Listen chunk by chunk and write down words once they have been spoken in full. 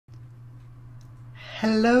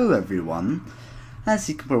Hello everyone. As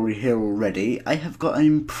you can probably hear already, I have got an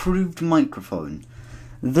improved microphone.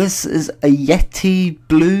 This is a Yeti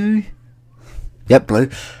Blue. Yep, blue.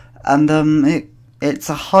 And it's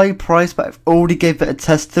a high price, but I've already gave it a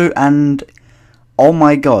test through, and oh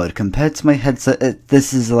my god, compared to my headset,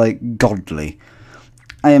 this is like godly.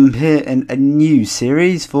 I am here in a new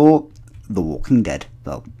series for The Walking Dead.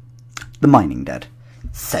 Well, The Mining Dead.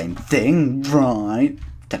 Same thing, right?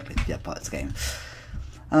 Technically, yeah, part of the game.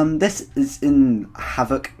 This is in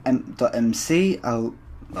Havoc.mc.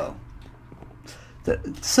 Well,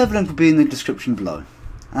 the server link will be in the description below.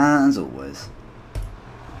 As always,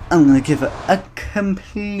 I'm going to give it a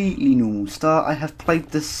completely normal start. I have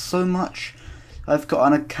played this so much. I've got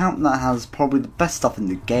an account that has probably the best stuff in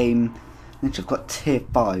the game. Which I've got tier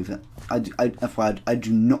 5. I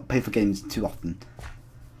do not pay for games too often.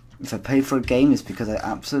 If I pay for a game, it's because I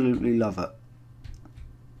absolutely love it.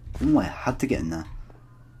 Oh, I had to get in there.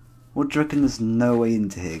 What do you reckon? There's no way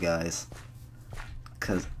into here, guys?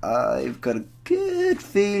 Because I've got a good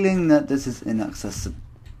feeling that this is inaccessible.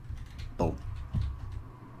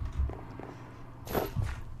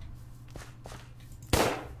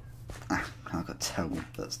 I've got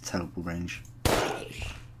that's terrible range.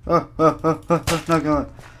 Oh, no, God.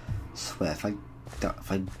 I swear, if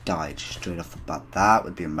I died straight off the bat, that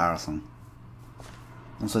would be embarrassing.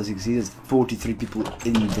 Also, as you can see, there's 43 people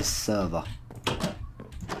in this server.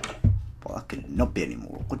 Well, that could not be any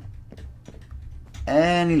more awkward.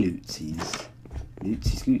 Any lootsies.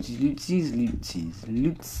 Loots.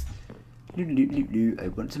 Loot. I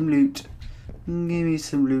want some loot. Give me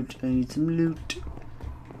some loot. I need some loot.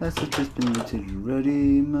 That's just been looted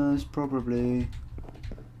already, most probably.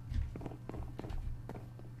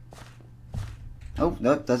 Oh,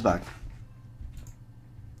 no, that's back.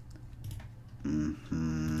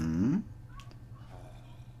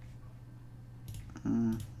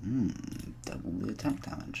 Double the attack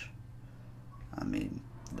damage. I mean,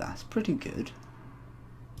 that's pretty good.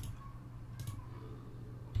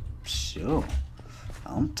 Sure.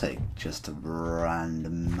 I'll take just a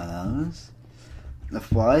random mouse.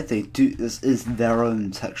 That's why they do this is their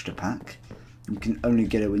own texture pack. You can only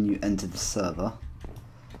get it when you enter the server.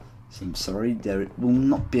 So I'm sorry, there will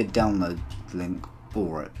not be a download link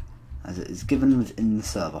for it, as it is given within the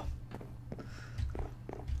server.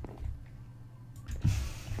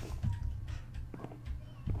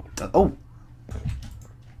 Oh!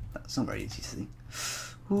 That's not very easy to see.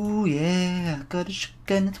 Ooh yeah, I got a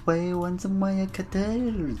shotgun its way once in my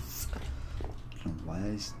cutters. I don't know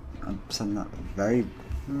why I'm saying that very,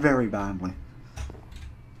 very badly.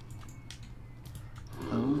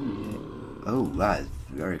 Oh yeah. Oh, that is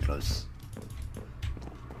very close.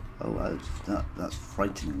 Oh, that's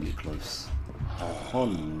frighteningly close.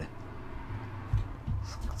 Holy.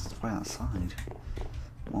 It's way outside.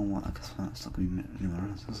 Well, I guess that's not going to be anywhere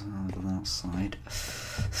else other than outside.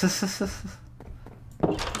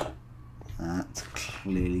 That's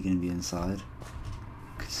clearly going to be inside.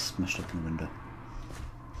 Could smash up in the window.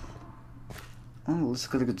 Oh, it's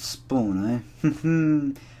got a good spawn, eh?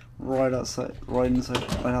 Right outside, right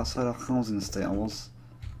outside our housing estate. I was.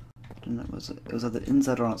 I don't know. It was either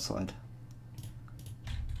inside or outside.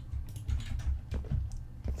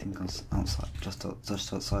 I think I was outside, just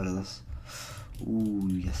outside of this. Ooh,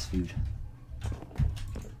 yes, food.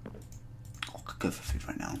 I could go for food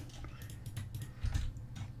right now.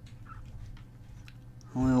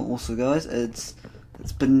 Well, also, guys, it's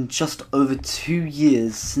been just over 2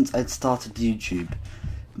 years since I'd started YouTube.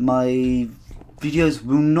 My videos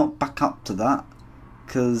will not back up to that,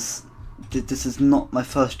 because this is not my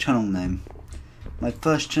first channel name. My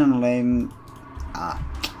first channel name...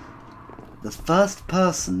 the first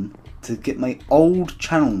person to get my old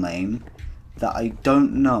channel name that I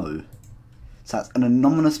don't know. So that's an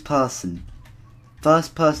anonymous person.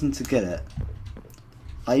 First person to get it,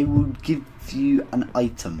 I will give you an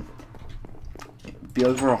item. It would be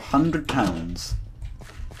over £100.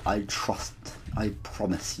 I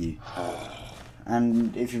promise you.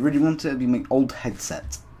 And if you really want it, it'll be my old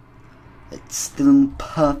headset. It's still in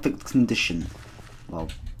perfect condition. Well,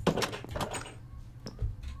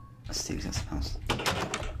 let's see if that's a mouse.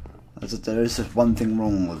 There is just one thing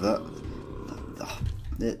wrong with it.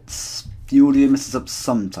 The audio messes up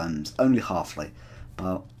sometimes, only halfly,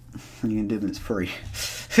 but you can do it when it's free.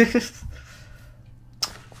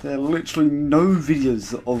 There are literally no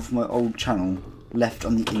videos of my old channel left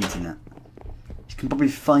on the internet. You can probably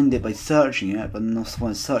find it by searching it, but not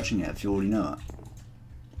by searching it if you already know it.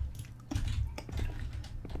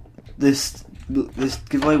 This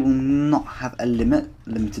giveaway will not have a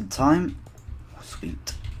limited time. Oh,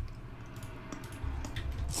 sweet.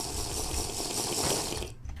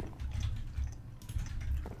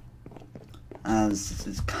 as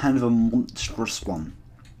it's kind of a monstrous one.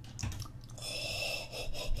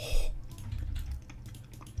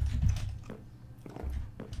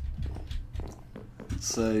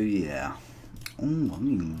 So yeah. Oh, I'm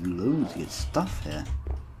getting loads of good stuff here.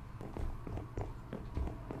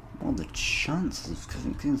 What are the chances of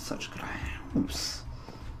getting such a good house?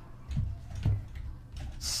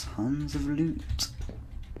 Tons of loot.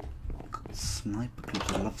 Got sniper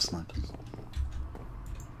clips, I love snipers.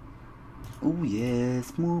 Oh yeah,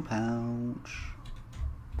 small pouch.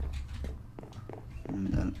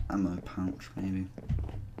 An ammo pouch maybe.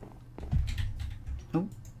 Oh.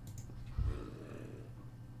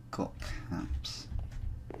 Got caps.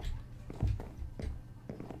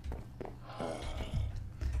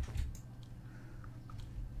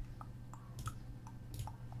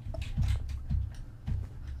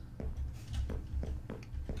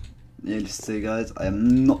 Yeah, just say guys, I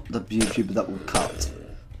am not the YouTuber that will cut.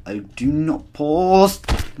 I do not pause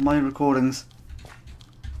my recordings.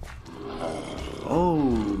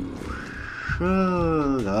 Oh,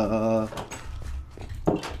 sugar.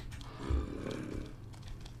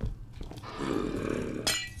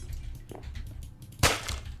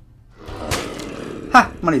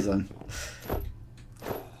 Ha! Money zone.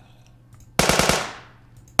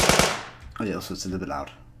 Oh yeah, also it's a little bit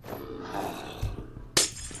loud.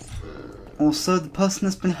 Also, the person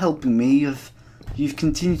that's been helping me, you've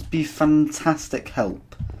continued to be fantastic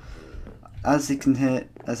help. As you can hear,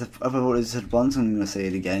 as I've already said once, I'm going to say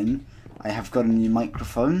it again. I have got a new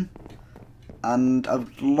microphone, and I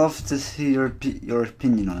would love to hear your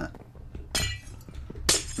opinion on it.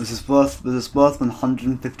 This is worth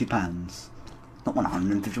 £150. Not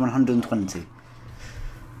 150, 120.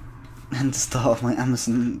 And to start off my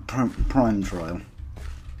Amazon Prime trial.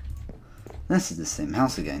 This is the same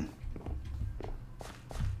house again.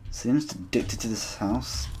 Seems addicted to this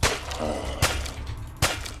house.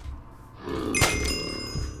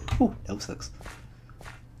 Oh, L6.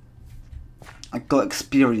 I got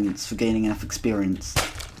experience for gaining enough experience.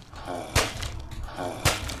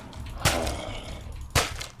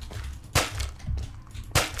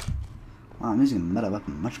 Wow, I'm using a meta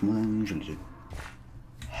weapon much more than I usually do.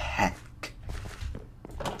 Heck.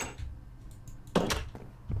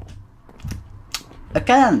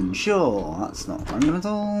 Again, sure, that's not random at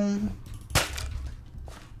all.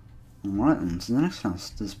 Alright then, to the next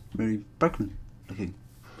house. This very broken looking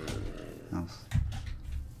house.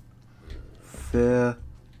 Fair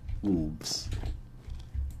wolves.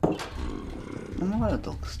 Oh, I like the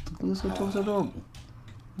dogs. Those dogs are adorable.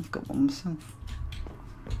 I've got one myself.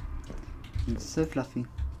 It's so fluffy.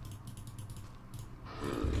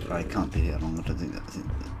 I can't be here long. I don't think that. I think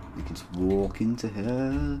that you can just walk into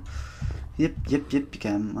here. Yep, you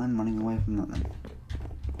can. I'm running away from that then.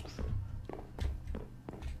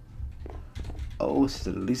 Oh, this is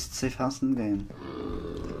the least safe house in the game.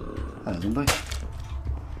 Hello, zombie.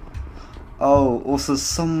 Oh, also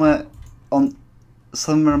somewhere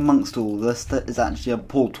amongst all this, there is actually a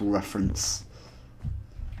Portal reference.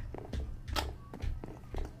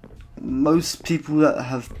 Most people that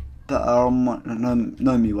are on my,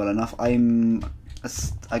 know me well enough. I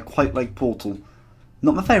quite like Portal.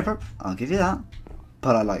 Not my favourite, I'll give you that,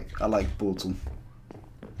 but I like Portal.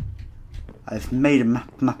 I've made a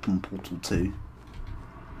map on Portal too.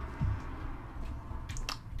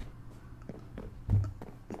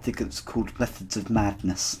 I think it's called Methods of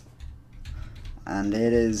Madness, and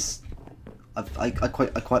it is. I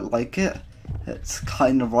quite like it. It's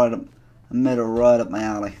kind of right up, I made it right up my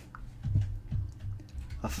alley.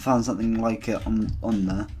 If I found something like it on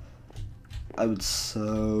there, I would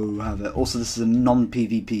so have it. Also, this is a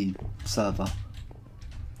non-PvP server,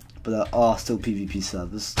 but there are still PvP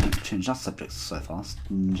servers. Don't change that subject so fast.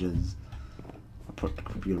 Ninjas. I'll probably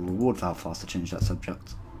get a reward for how fast I change that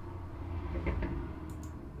subject.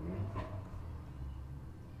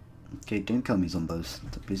 Okay, don't kill me, zombos.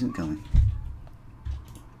 Please don't kill me.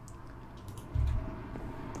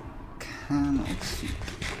 Can I see?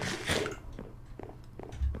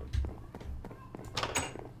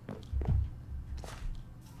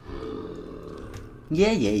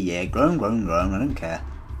 Yeah. Grown. I don't care.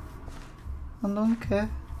 I don't care.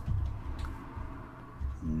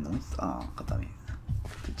 Nice. Ah, goddammit.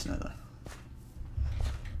 Good to know that.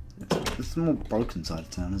 It's the more broken side of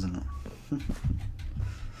town, isn't it?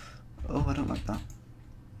 Oh, I don't like that.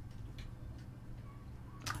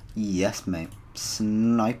 Yes, mate.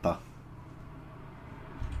 Sniper.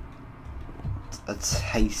 A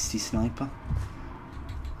tasty sniper.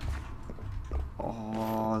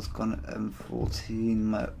 Oh, it's got an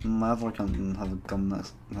M14. My other account didn't have a gun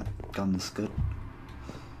that's good.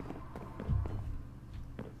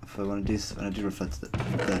 for when I do refer to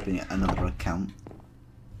there being another account.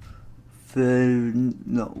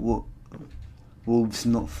 Wolves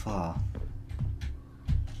not far.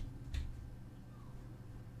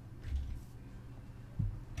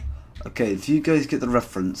 Okay, if you guys get the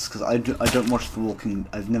reference, because I don't watch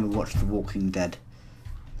I've never watched The Walking Dead.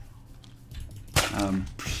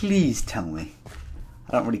 Please tell me.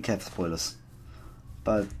 I don't really care for spoilers,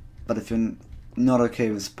 but if you're not okay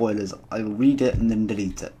with spoilers, I will read it and then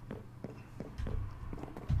delete it.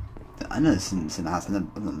 I know this isn't in the house. I've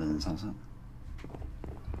not been in this house. It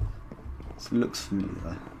looks familiar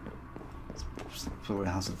though. It's probably a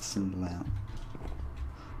house with a similar layout.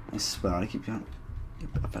 I swear, I keep going. I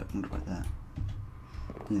bet one right there.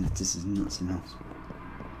 Yeah, this is not the same house.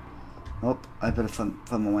 Oh, I better find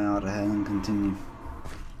my way out of here and continue.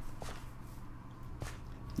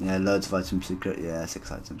 Yeah, loads of items secret. Yeah,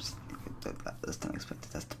 6 items. That's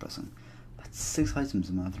unexpected. That's depressing. That's 6 items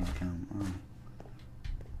in my other account. Oh.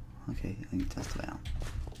 Okay, I need to test it out.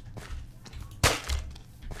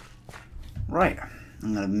 Right,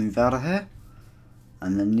 I'm gonna move out of here,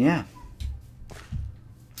 and then yeah.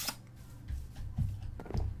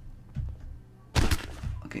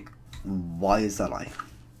 Okay, why is that like?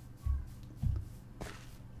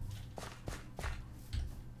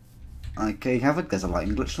 Okay, Havoc, there's a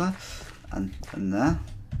lighting glitch there, and there.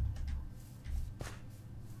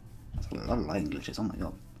 There's a lot of lighting glitches, oh my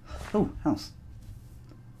god. Oh, house.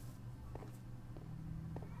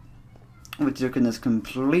 We're joking, there's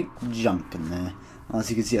complete junk in there. As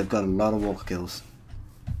you can see, I've got a lot of walker kills.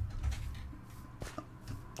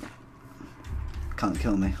 Can't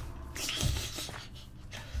kill me.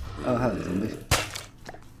 Oh, hello, zombie.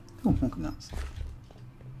 Oh, walker guts.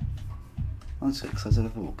 I'm so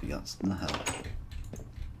excited for walker guts. What the hell?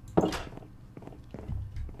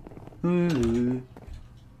 Ooh.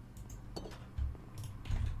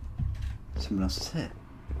 Someone else is here.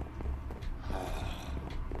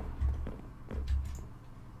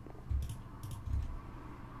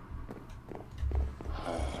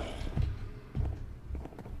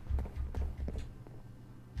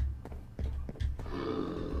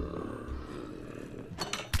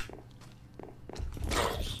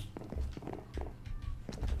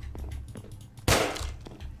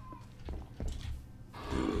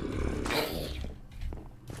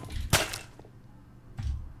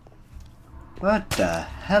 What the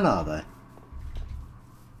hell are they?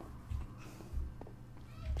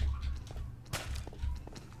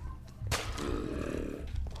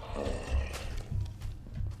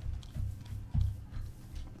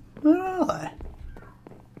 Where are they?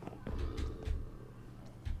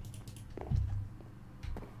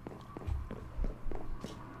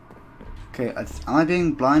 Okay, am I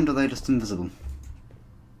being blind or are they just invisible?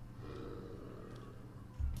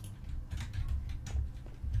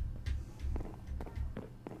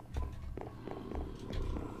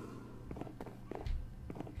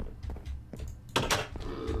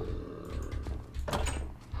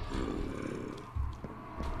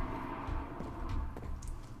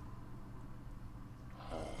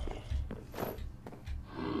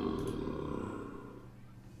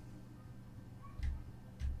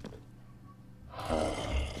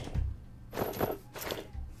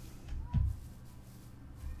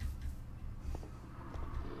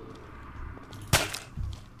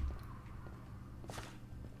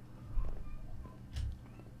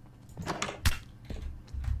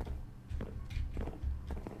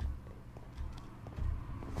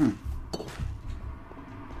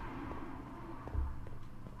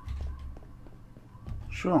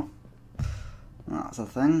 Sure. That's a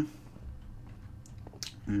thing.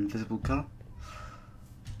 Invisible colour.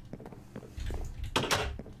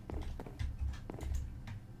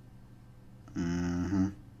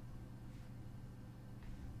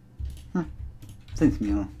 Seems to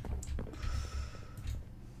me all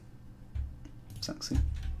sexy.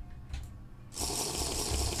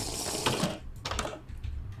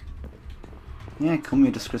 Yeah, call me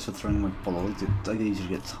a disgrace for throwing away bottles. I usually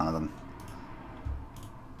get tired of them.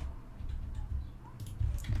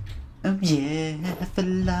 Oh yeah, the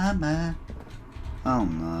llama. Oh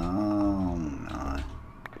no, no.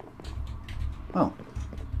 Oh.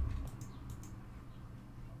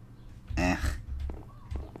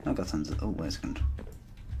 I got tons of. Oh, wait a second.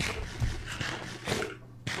 I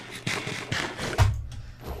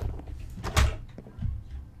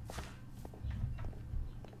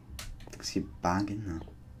can see a bag in there.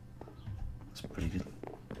 That's pretty good.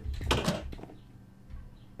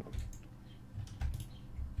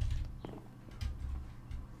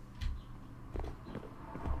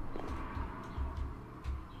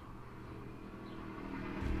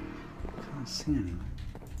 Can't see anyone.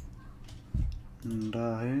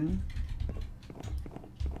 No.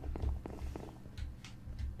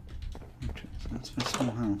 That's a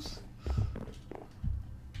small house.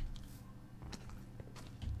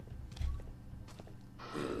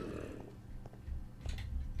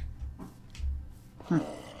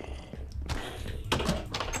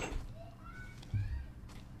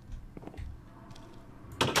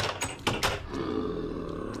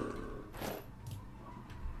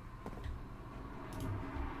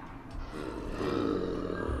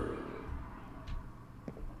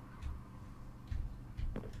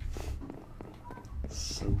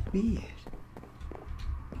 So weird.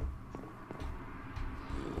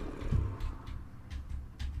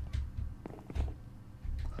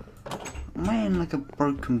 Am I in like a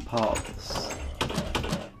broken part of this?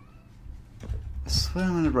 I swear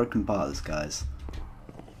I'm in a broken part of this, guys.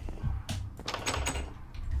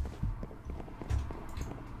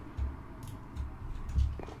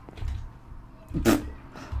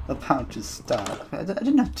 The pouch is stuck. I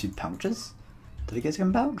didn't have 2 pouches. Did I get a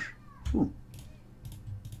second pouch? Ooh.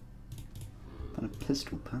 And a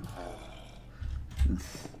pistol pen.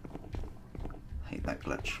 Hate that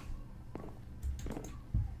glitch.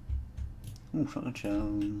 Oh, shotgun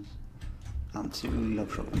shells. Absolutely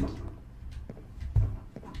love shotguns.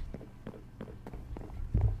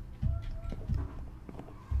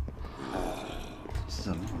 This is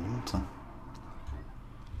a long time.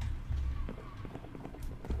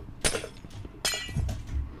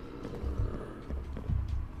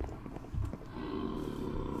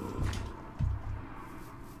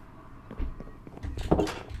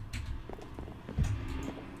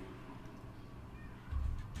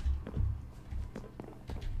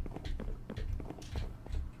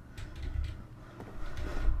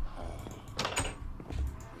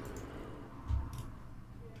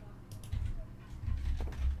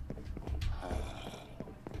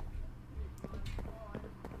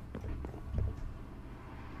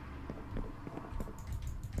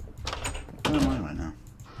 Where am I right now?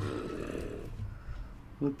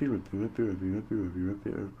 Whippy, whippy, whippy, whippy, whippy, whippy,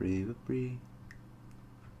 whippy, whippy, whippy.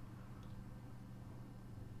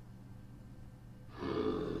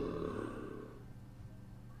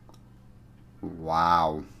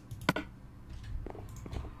 Wow.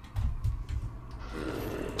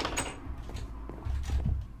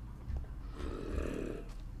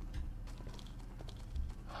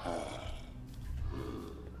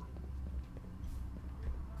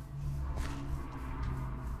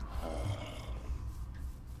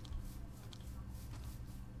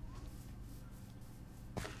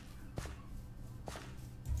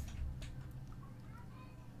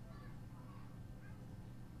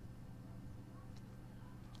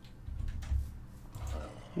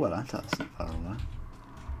 Well, that's not far away.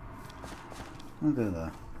 I'll go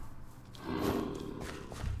there.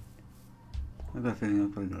 I've got a feeling I'll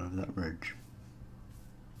probably go over that bridge.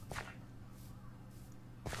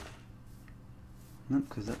 Nope,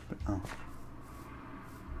 because that... oh.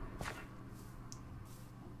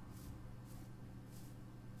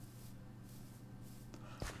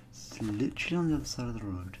 It's literally on the other side of the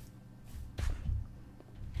road.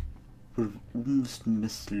 We've almost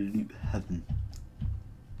missed loot heaven.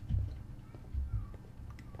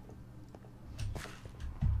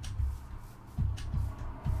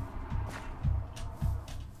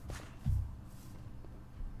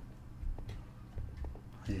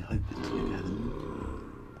 I hope it's loot heaven.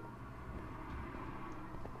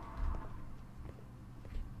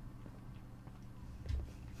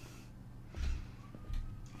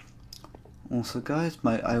 Also, guys,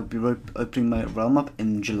 I'll be opening my realm up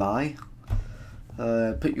in July.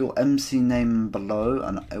 Put your MC name below,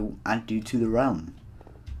 and I will add you to the realm.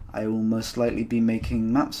 I will most likely be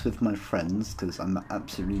making maps with my friends because I'm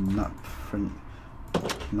absolutely map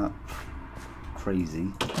crazy.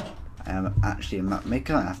 I am actually a map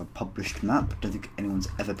maker. I have a published map. I don't think anyone's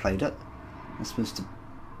ever played it. That's the most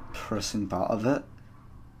depressing part of it.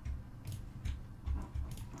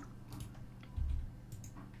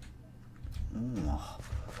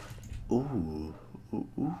 Ooh. Ooh.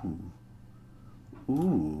 Ooh.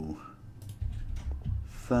 Ooh.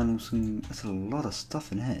 Fernalson. There's a lot of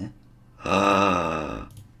stuff in here.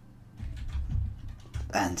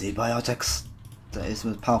 Antibiotics. That is the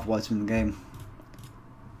most powerful item in the game.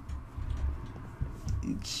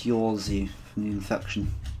 It cures you from the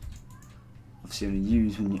infection. Obviously only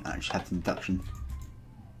used when you actually have the infection.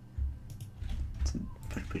 It's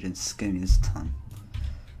pretty didn't scare me this time.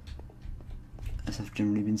 As I've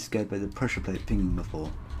generally been scared by the pressure plate pinging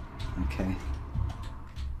before. Okay.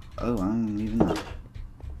 Oh, I'm leaving that.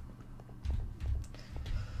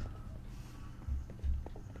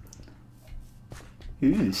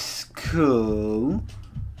 Ooh, cool.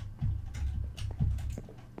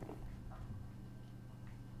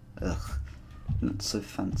 Ugh, not so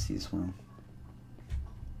fancy as well.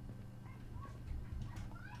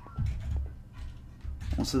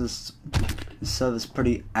 Also, this server's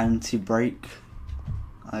pretty anti-break.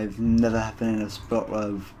 I've never been in a spot where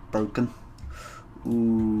I've broken.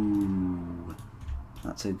 Ooh,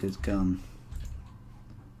 that's a good gun.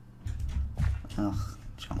 Ugh,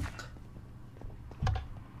 junk.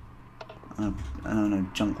 I don't know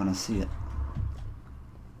junk when I see it.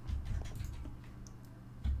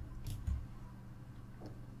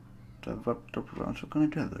 What can I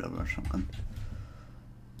do with a shotgun?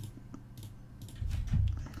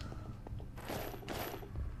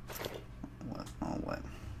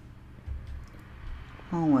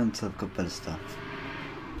 I'll wait until I've got better stuff.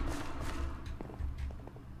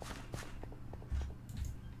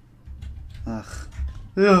 Ugh.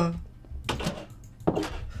 Yeah.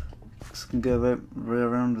 Just can go right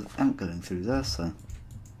around without going through there, so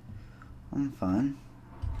I'm fine.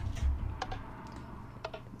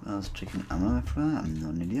 I was checking ammo for that. I'm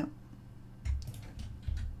not an idiot.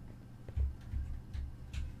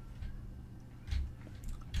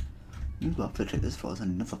 Ooh, I'll have to check this far as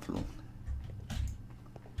another floor.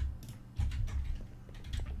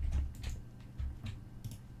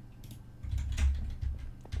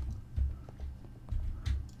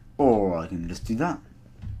 Or I can just do that.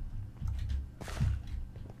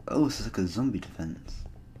 Oh, this is like a zombie defense.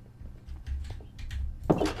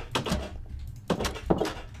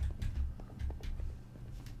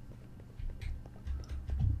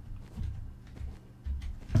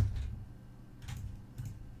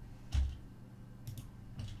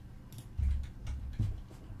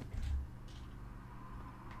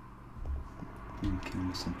 Okay,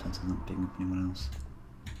 sometimes I'm not picking up anyone else.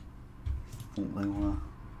 Thought they were.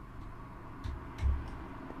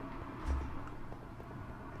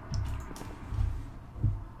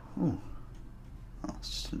 Oh, it's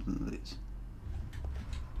just one of these.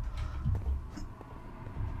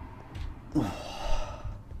 Oh.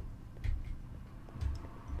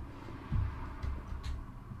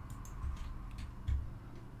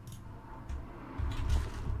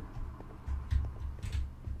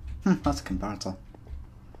 That's a comparator.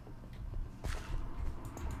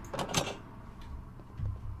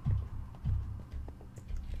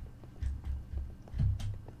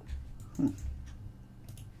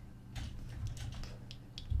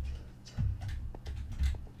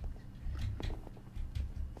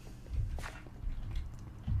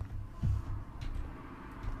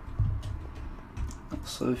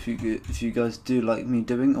 So if you guys do like me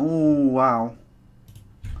doing, oh wow,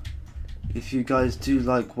 if you guys do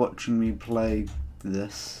like watching me play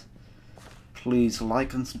this, please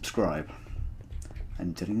like and subscribe.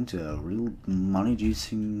 I'm turning into a real money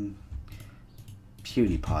juicing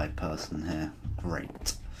PewDiePie person here.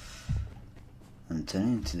 Great. I'm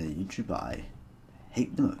turning into the YouTuber I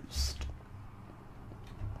hate the most.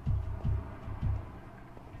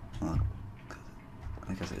 Well,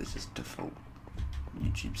 I guess it's just default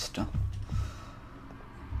YouTube stuff.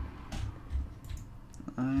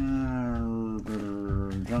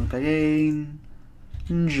 Junk again.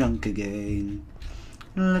 Junk again.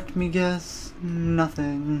 Let me guess,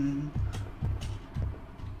 nothing.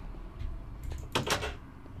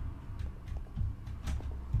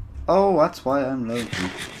 Oh, that's why I'm low.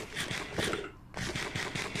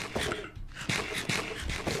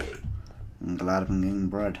 I'm glad I'm getting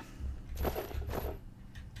bread.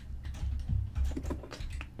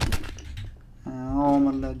 Ow,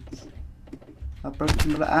 my legs. I broke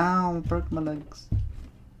my legs. Ow, I broke my legs.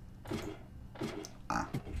 Ah.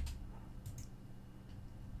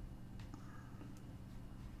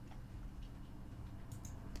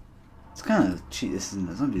 It's kind of cheat, this isn't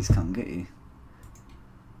it? Zombies can't get you.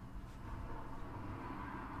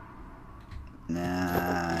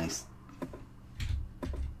 Nice.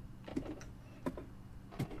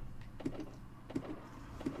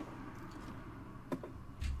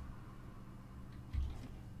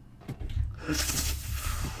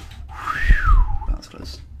 That's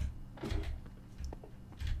close.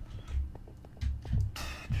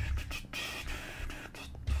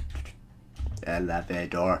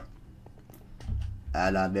 Elevator.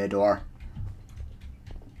 Elevator.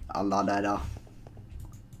 Elevator.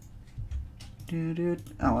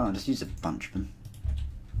 Oh well, I just used a bunch of them.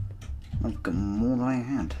 I've got more than I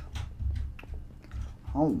had.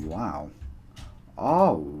 Oh wow.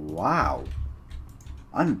 Oh wow.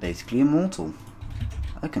 I'm basically immortal.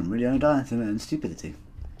 I can really only die through my own stupidity.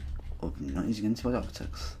 Or not using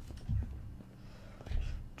antibiotics.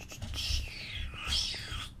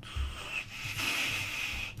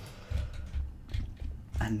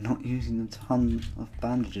 and not using a ton of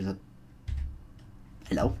bandages.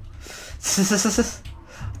 Hello?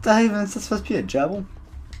 Dave, is that supposed to be a gerbil?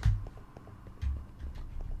 I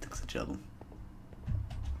think it's a gerbil.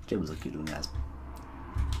 Gerbils are cute little guys.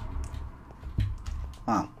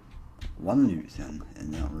 Wow. One loot then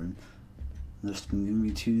in that room. There's gonna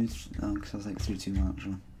be two, because I was like 3 too much.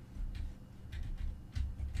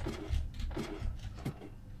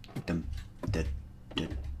 Dum, dud,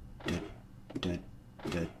 dud, dud, dud,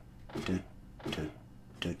 dud, dud, dud,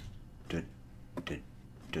 dud, dud, dud,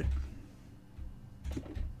 dud.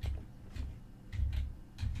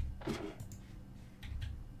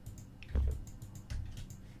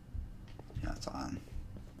 Yeah, it's on.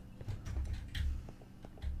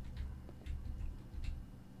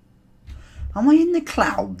 Am I in the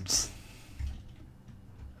clouds?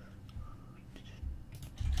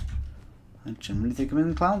 I generally think I'm in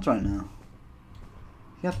the clouds right now.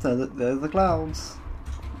 Yep, they're the clouds.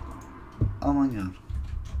 Oh my god.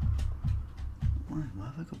 Why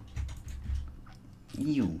have I got...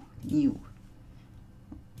 Ew, ew.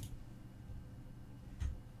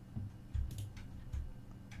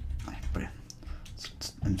 Alright, brilliant.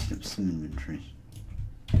 Let's empty up some inventory.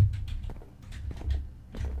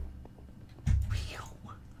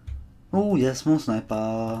 Oh yes, more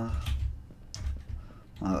sniper.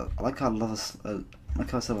 Like how I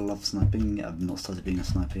said, I love sniping. I've not started being a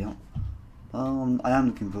sniper yet. I am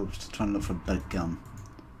looking forward to trying to look for a better gun.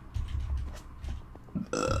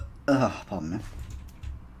 Pardon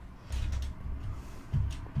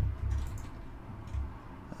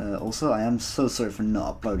me. Also, I am so sorry for not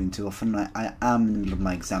uploading too often. I am in the middle of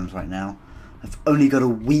my exams right now. I've only got a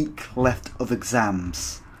week left of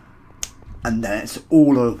exams, and then it's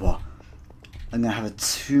all over. I'm going to have a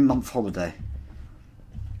 2-month holiday.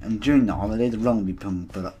 And during that holiday, the run will be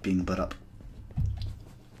being put up.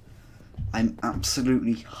 I'm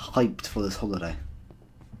absolutely hyped for this holiday.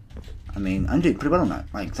 I mean, I'm doing pretty well on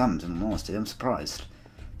my exams, in all honesty. I'm surprised.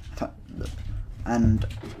 In fact, and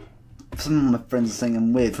some of my friends are saying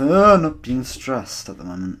I'm weird for not being stressed at the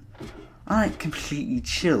moment. I'm completely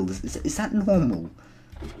chilled. Is that normal?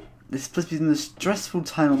 This is supposed to be the most stressful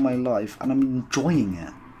time of my life, and I'm enjoying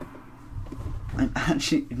it. I'm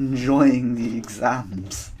actually enjoying the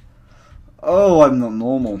exams. Oh, I'm not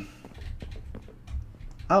normal.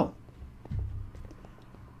 Oh.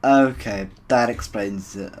 Okay, that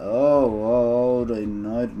explains it. Oh, I do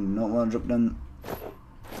not want to drop down.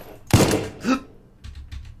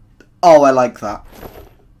 Oh, I like that.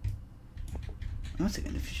 Wait a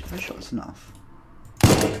second, if I shot this enough.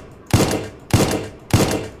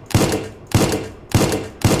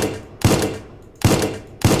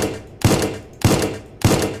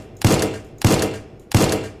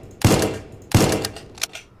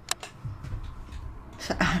 It's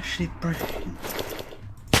actually brilliant.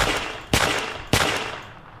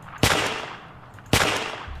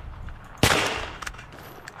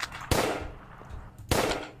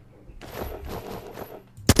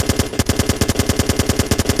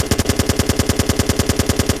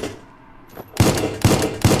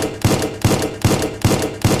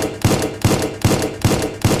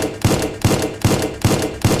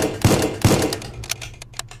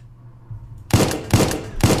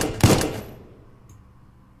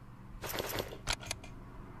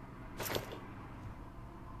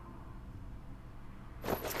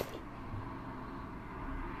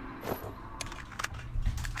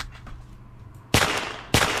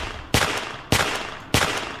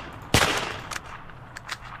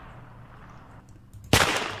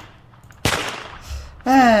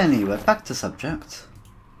 Anyway, back to subject.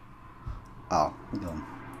 Oh, we're gone.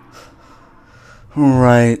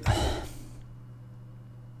 Right.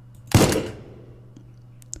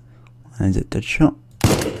 Is it dead shot?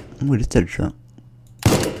 Oh, it is dead shot.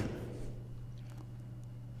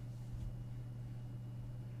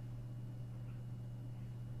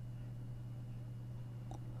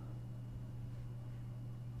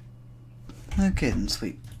 Okay then,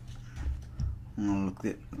 sweet. I'll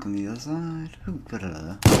look on the other side. Ooh,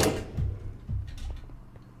 da-da-da.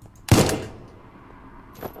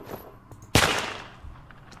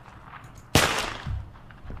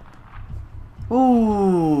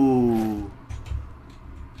 Ooh.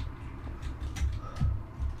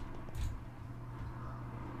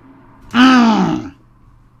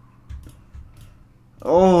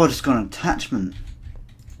 Oh, I just got an attachment.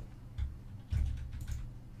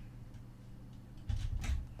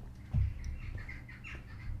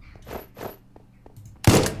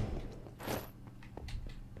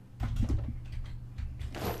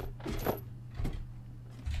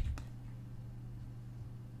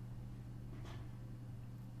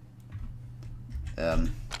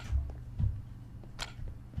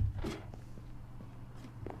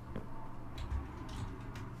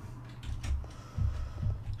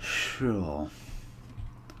 Sure.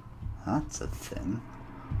 That's a thing.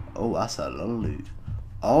 Oh, that's a lot of loot.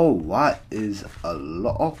 Oh, that is a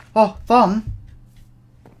lot of fun!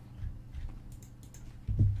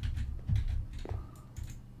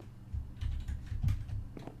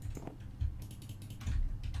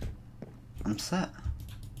 I'm set.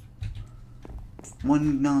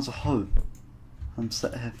 One now's a hoe. I'm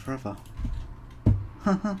set here forever.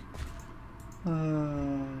 Haha.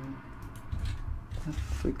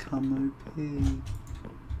 I've become OP.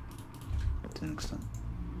 To an extent.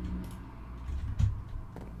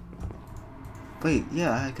 Wait,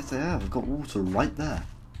 yeah, I guess I have. I've got water right there.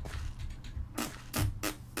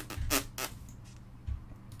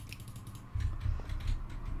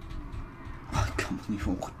 Oh, come on,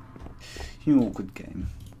 you awkward game.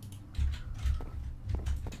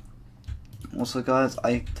 Also, guys,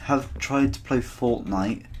 I have tried to play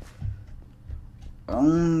Fortnite.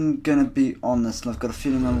 I'm gonna be honest, and I've got a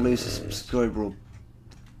feeling I'm gonna lose a subscriber or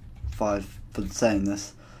 5 for saying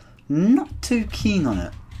this. Not too keen on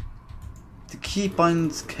it. The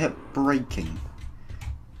keybinds kept breaking.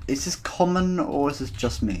 Is this common, or is this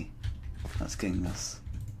just me that's getting this?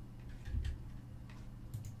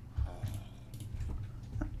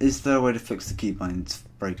 Is there a way to fix the keybinds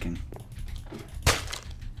breaking?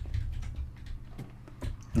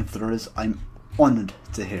 If there is, I'm honoured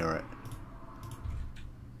to hear it.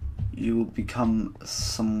 You will become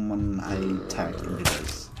someone I tagged in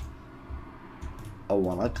videos. Oh,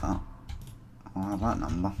 well, I can't. I'll have that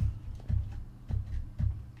number.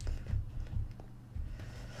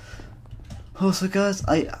 Also, guys,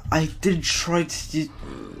 I did try to...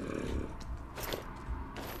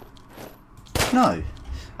 No,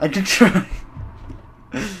 I did try...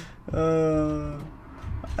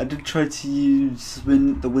 I did try to use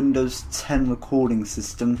the Windows 10 recording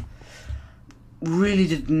system. Really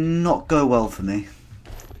did not go well for me.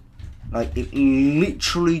 Like, it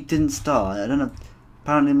literally didn't start. I don't know,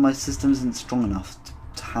 apparently my system isn't strong enough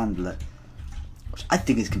to handle it. Which I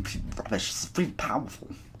think is complete rubbish. It's really powerful.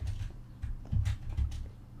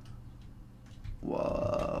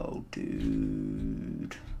 Whoa,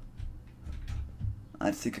 dude. I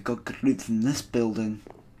think I got good loot from this building.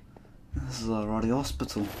 This is already a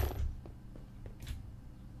hospital.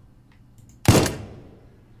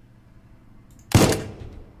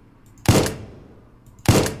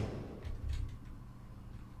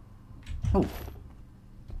 Oh.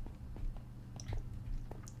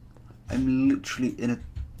 I'm literally in a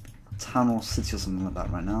town or city or something like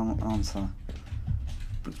that right now, aren't I?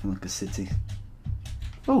 Looks more like a city.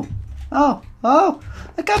 Oh! Oh! Oh!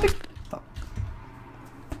 I can't be... Fuck.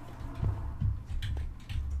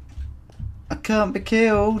 I can't be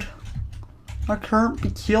killed. I can't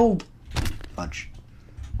be killed. Fudge.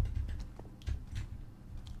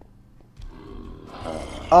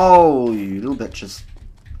 Oh, you little bitches.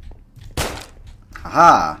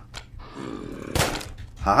 Haha!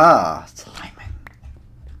 Haha! Timing.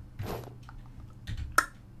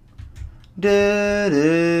 Da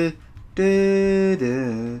da da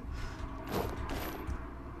da.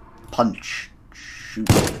 Punch. Shoot.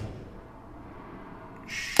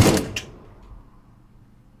 Shoot.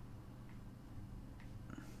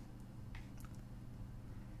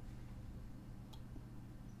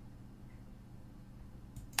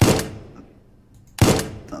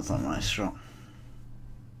 That's not a nice shot.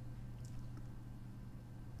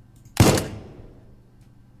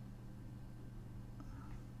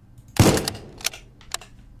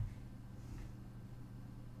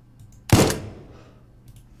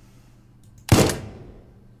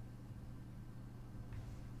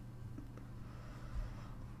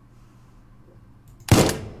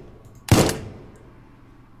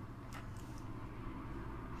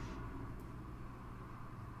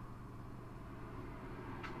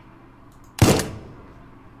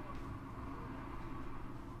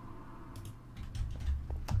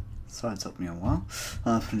 So it took me a while.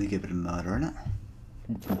 I'm going to give it a murder in it.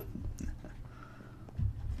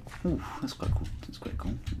 Ooh, that's quite cool. That's quite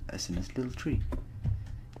cool. That's a nice little tree.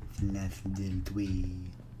 Nice little tree.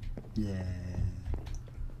 Yeah.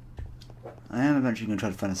 I am eventually going to try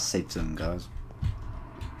to find a safe zone, guys.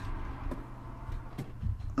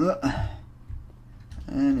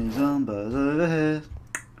 Any zombies over here?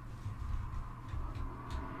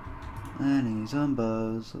 Any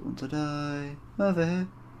zombies that want to die over here?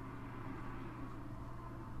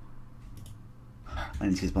 I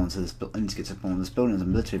need to get to this. I need to get to one of this building. There's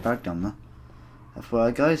a military bag down there.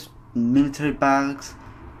 FYI, guys, military bags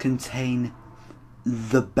contain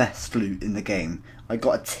the best loot in the game. I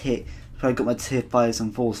got my tier 5s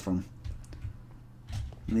and 4s from.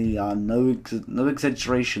 They are no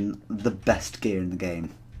exaggeration, the best gear in the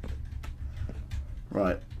game.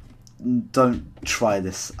 Right, don't try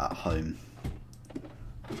this at home.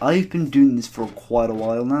 I've been doing this for quite a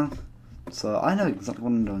while now, so I know exactly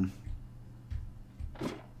what I'm doing.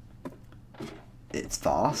 It's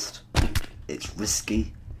fast, it's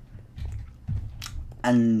risky,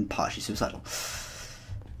 and partially suicidal.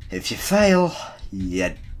 If you fail,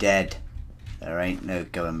 you're dead. There ain't no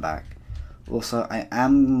going back. Also, I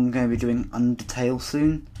am going to be doing Undertale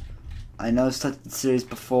soon. I know I started the series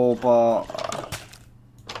before, but...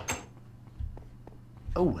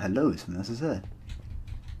 Oh, hello, something else is here.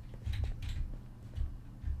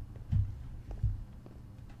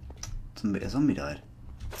 A zombie died.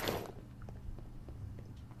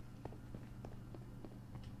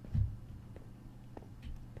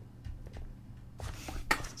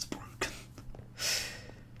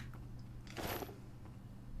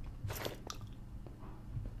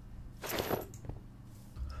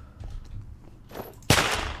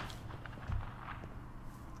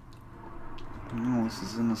 Oh, this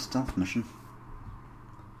is in a stealth mission.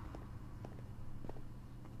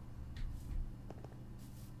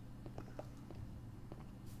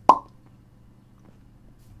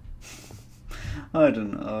 I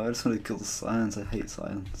don't know, I just want to kill the silence. I hate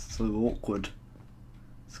silence. It's so awkward.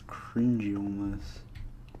 It's cringy almost.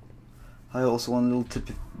 I also want a little tip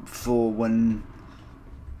for when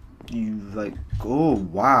you like, oh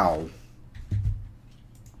wow.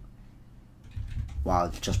 Wow,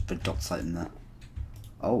 there's just red dot sight in there.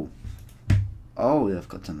 Oh. Oh, yeah, I've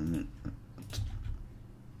got 10 minutes.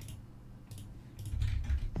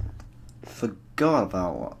 Forgot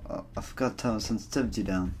about what. I forgot to turn my sensitivity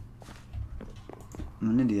down.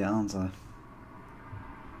 I'm an idiot, aren't I?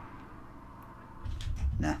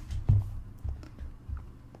 Nah.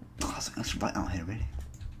 Oh, I think I should write out here, really.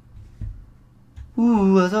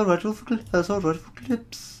 Ooh, that's alright for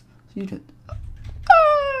clips. You did.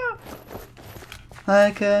 Ah!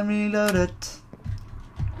 I can reload it.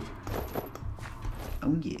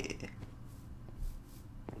 Oh yeah.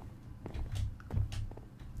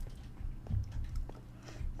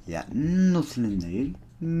 Yeah, nothing in there.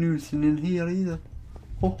 Nothing in here either.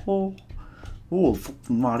 Ho ho. Oh,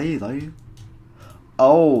 fucking not either.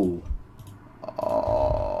 Oh.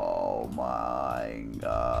 Oh my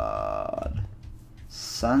god.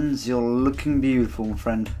 Sans, you're looking beautiful, my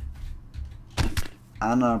friend.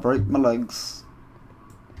 And I broke my legs.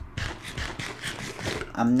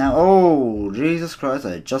 I'm now. Oh, Jesus Christ,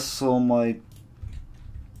 I just saw my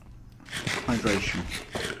hydration.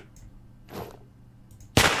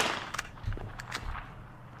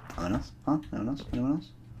 Anyone else? Huh? Anyone else? Anyone else?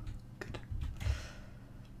 Good.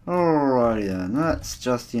 Alrighty then, let's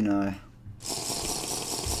just, you know.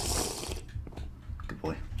 Good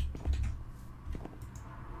boy.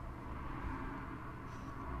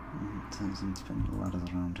 Turns into spin the ladders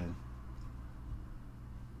around here.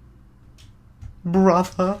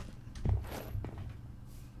 Brother!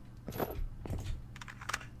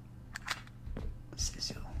 This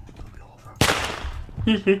is your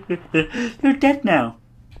over. You're dead now.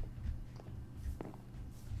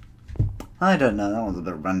 I don't know, that was a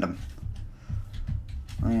bit random.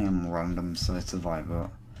 I am random, so I survive, but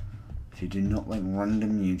if you do not like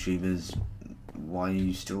random YouTubers, why are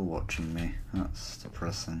you still watching me? That's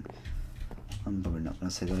depressing. I'm probably not going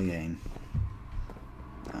to say that again.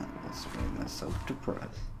 That's really myself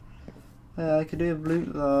depressed. Yeah, I could do a blue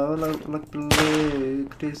though, like blue,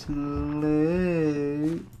 could do some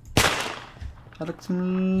blue. I like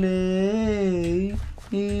some blue.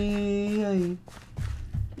 Yeah.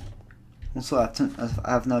 Also, I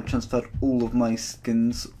have now transferred all of my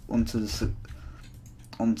skins onto this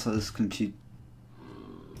computer.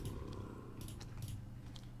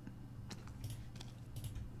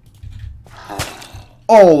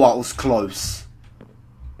 Oh, that was close,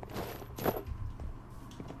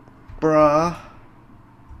 bruh.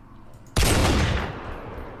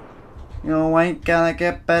 You ain't gonna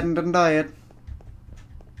get better than that.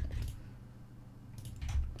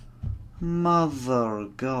 Mother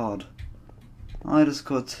God. I just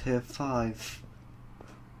got tier 5.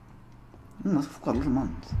 I've got a lot of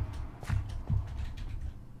months.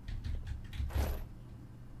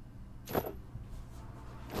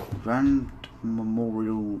 Grand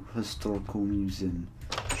Memorial Historical Museum.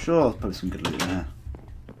 Sure, there's probably some good loot there.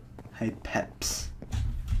 Hey Peps.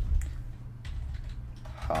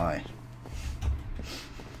 Hi.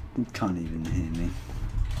 You can't even hear me.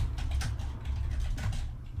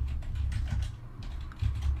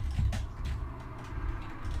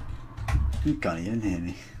 You can't even hear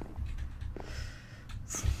me.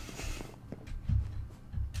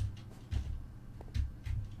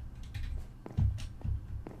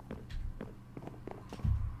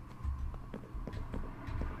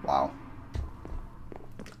 Wow.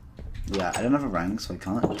 Yeah, I don't have a rank, so I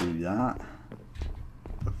can't do that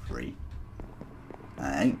for free.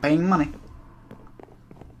 I ain't paying money.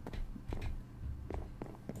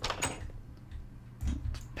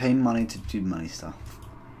 Paying money to do money stuff.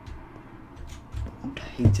 I would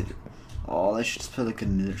hate it. Oh, they should just put like a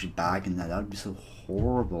military bag in there. That would be so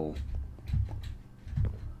horrible.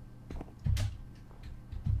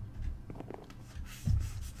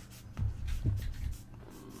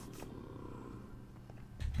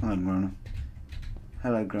 Hello, Grona.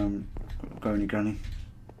 Hello, Grony Granny.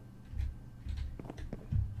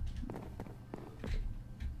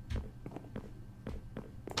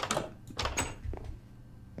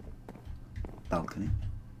 Balcony.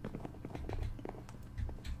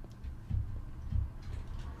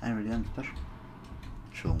 I really am special.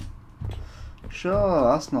 Sure.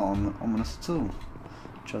 Sure, that's not ominous at all.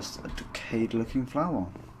 Just a decayed looking flower.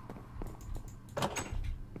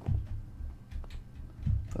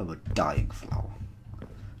 Of a dying flower.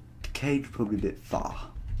 Decayed probably a bit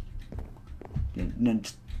far. Yeah, no,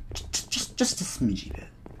 just a smidgy bit.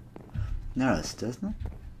 There are stairs, no?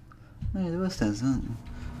 No, there are stairs, aren't there?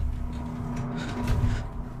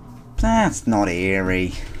 That's not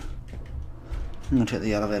eerie. I'm gonna take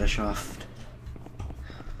the elevator shaft.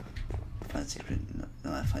 Find a secret.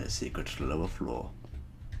 No, I find a secret to the lower floor.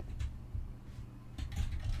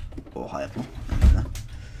 Or higher floor.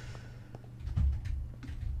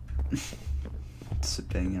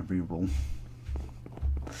 Disobeying every rule.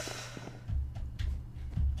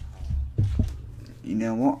 You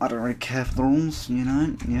know what? I don't really care for the rules, you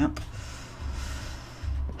know? Yep.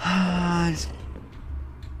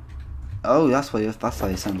 Oh, that's why you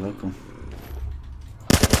sound local.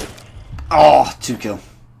 Oh, 2 kill.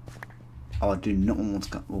 Oh, I do not want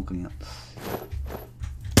what's walking up.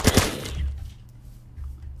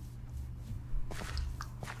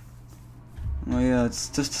 Oh yeah, it's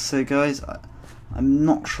just to say, guys, I'm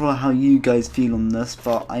not sure how you guys feel on this,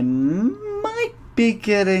 but I might be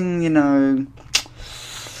getting, you know,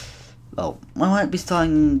 well, I might be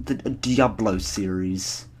starting a Diablo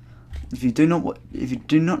series. If you do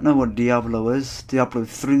not know what Diablo is, Diablo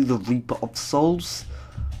 3: The Reaper of Souls,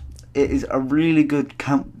 it is a really good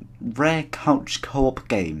rare couch co-op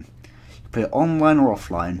game. You play it online or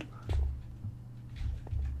offline.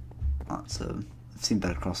 That's I've seen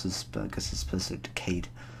better crosses, but I guess it's supposed to be decayed.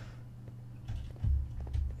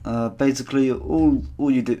 Basically, all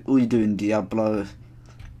you do in Diablo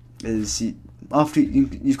is after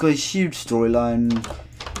you've got a huge storyline.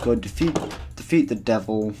 You've got to defeat the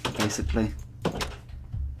devil. Basically,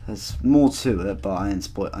 there's more to it, but I ain't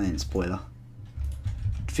spoiler.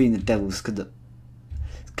 Defeating the devil's kind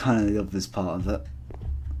of the obvious part of it.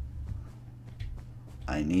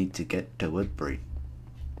 I need to get to Woodbury.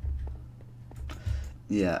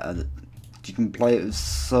 Yeah, you can play it with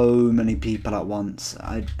so many people at once.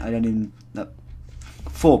 I don't even...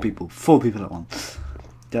 4 people at once.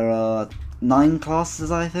 There are 9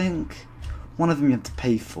 classes, I think. One of them you have to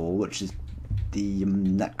pay for, which is the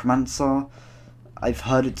Necromancer. I've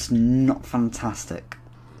heard it's not fantastic.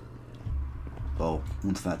 Well,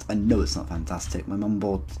 in fact, I know it's not fantastic. My mum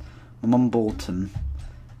bought him,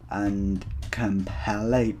 and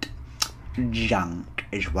complete junk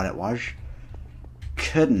is what it was.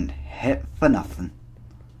 Couldn't hit for nothing.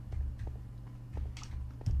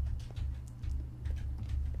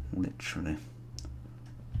 Literally.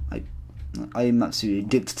 I'm absolutely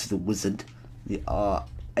addicted to the wizard. They are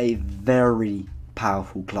a very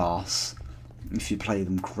powerful class if you play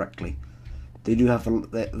them correctly. They do have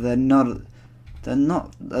they're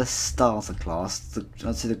not a starter class.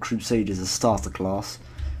 I'd say the Crusader's a starter class.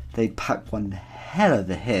 They pack one hell of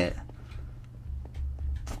a hit,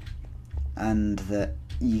 and they're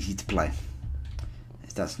easy to play.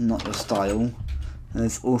 If that's not your style,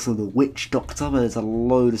 there's also the Witch Doctor, where there's a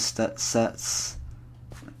load of sets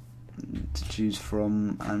to choose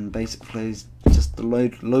from, and basically it's just a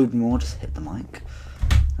load more. Just hit the mic.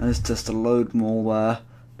 And it's just a load more where,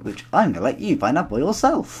 which I'm gonna let you find out by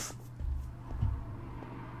yourself.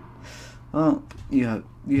 Well, you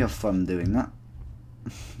have fun doing that.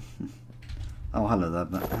 Oh, hello there,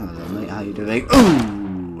 mate. How you doing?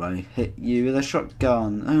 Ooh, I hit you with a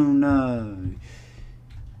shotgun. Oh no.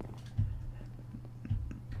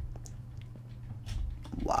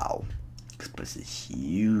 Wow, this place is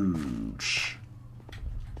huge.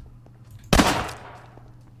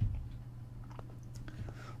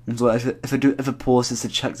 And so if I do ever pause this to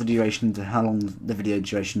check the duration, to how long the video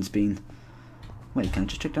duration's been. Wait, can I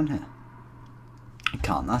just check down here? I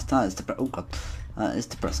can't. That is depressing. Oh god, that is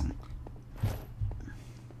depressing.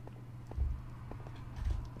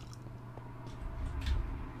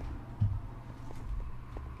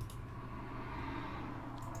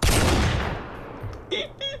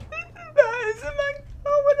 That is amazing.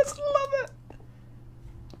 Oh, I just love it.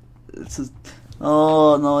 It's just,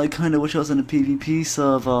 oh no, I kind of wish I was in a PvP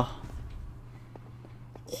server.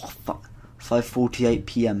 Oh, fuck. 5:48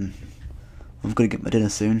 PM. I've got to get my dinner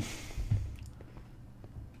soon.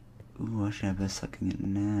 Ooh, I should have a sucking it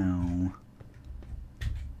now.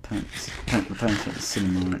 Parents at the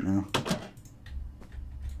cinema right now.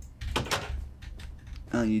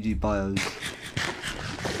 Oh, you do bios.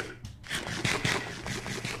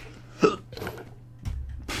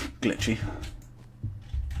 Glitchy.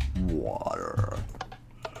 Water.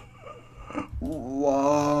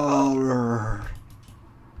 Water.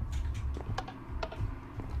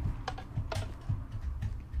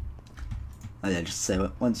 Oh yeah, just say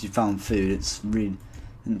once you've found food, it's find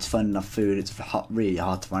enough food, it's really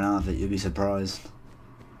hard to run out of it. You'll be surprised.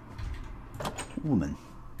 Woman.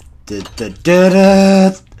 Oh,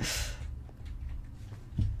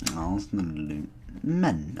 it's not a loot.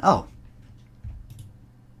 Men. Oh.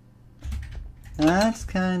 That's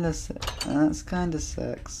kind of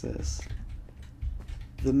sexist.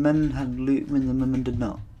 The men had loot when the women did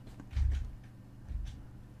not.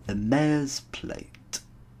 The mayor's plate.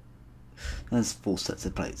 There's 4 sets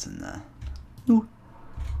of plates in there. Ooh.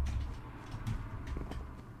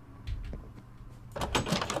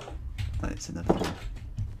 Plates in there.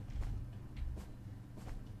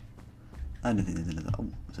 I don't think there's another. Oh,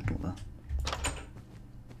 there's a door there.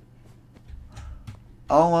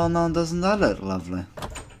 Oh well, no, doesn't that look lovely?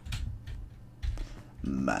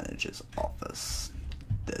 Manager's office.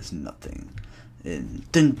 There's nothing in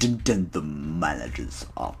the manager's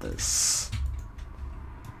office.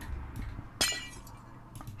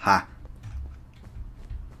 Ha!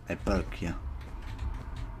 I broke you.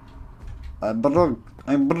 I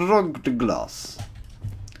broke the glass.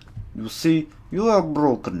 You see, you are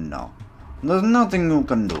broken now. There's nothing you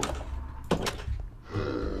can do.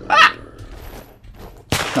 Ah!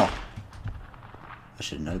 No. That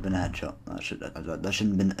shouldn't have been a headshot. That shouldn't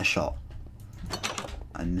have been a shot.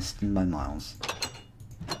 I missed by miles.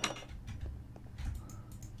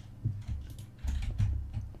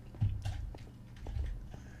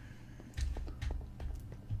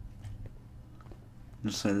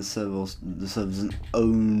 Just say the server doesn't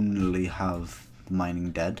only have mining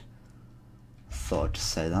dead. Thought I'd just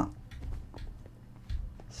say that.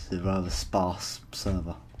 It's a rather sparse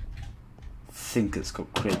server. I think it's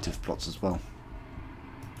got creative plots as well.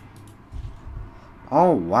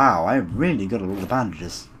 Oh wow, I really got a lot of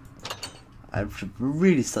bandages. I should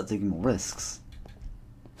really start taking more risks.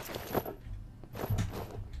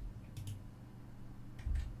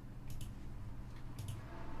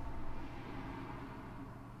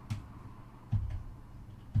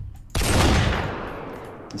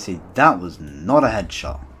 You see, that was not a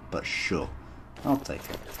headshot, but sure, I'll take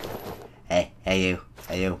it. Hey you.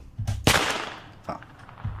 Oh.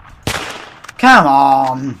 Come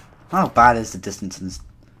on! How bad is the distance in this?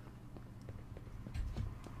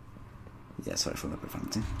 Yeah, sorry for the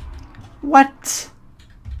profanity. What?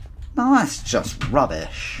 No, that's just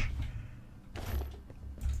rubbish.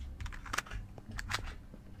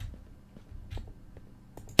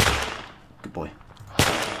 Good boy.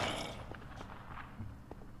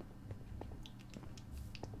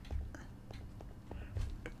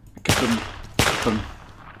 Boom.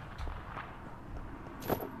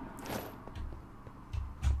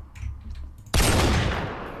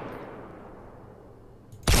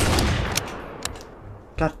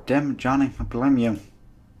 God damn it, Johnny, I blame you.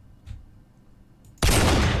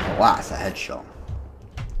 Oh, wow, that's a headshot.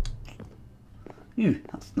 Ew,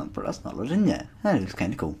 that's not loading yet. That looks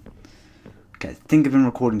kinda cool. Okay, I think I've been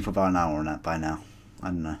recording for about an hour on that by now. I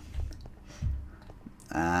don't know.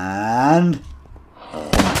 And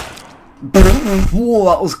whoa,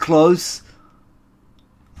 that was close.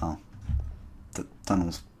 Oh, the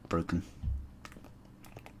tunnel's broken.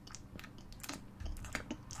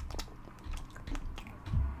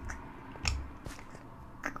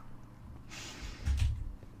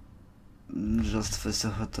 Just for to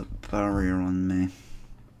put a barrier on me.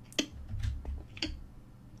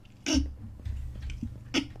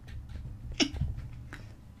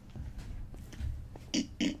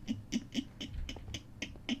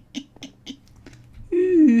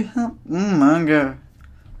 Manga.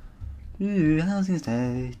 Housing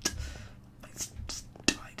estate. It's just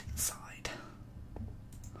died inside.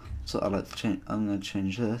 So I like to change. I'm gonna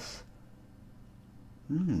change this.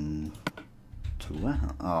 To where?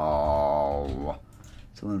 Oh,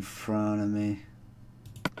 it's all in front of me.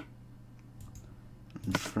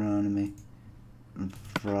 In front of me. In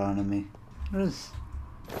front of me. What is?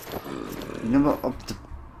 You never up to.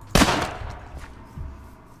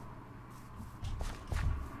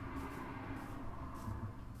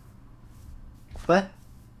 What?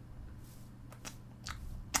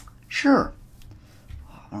 Sure.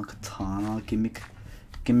 I want a katana. Give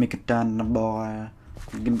me katana, boy.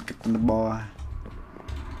 Give me katana, boy.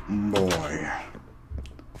 Boy.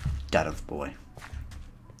 Dad of boy.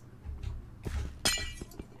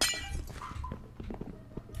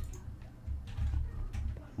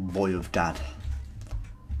 Boy of dad.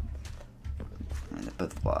 And they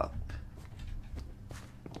both work.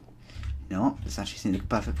 You know what? This actually seems like a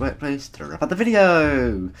perfect workplace to wrap up the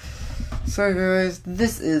video. So guys,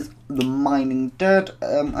 this is the mining dirt.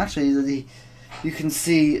 Actually, you can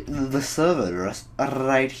see the server address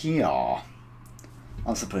right here. I'll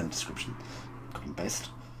also put it in the description. Copy and paste.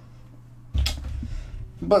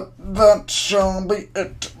 But that shall be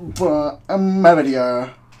it for my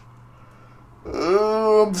video.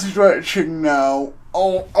 I'm stretching now.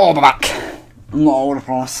 Oh, I'm back. Not all the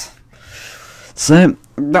promise. So,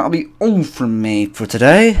 that'll be all from me for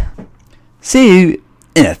today. See you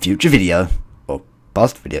in a future video. Or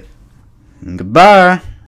past video. Goodbye.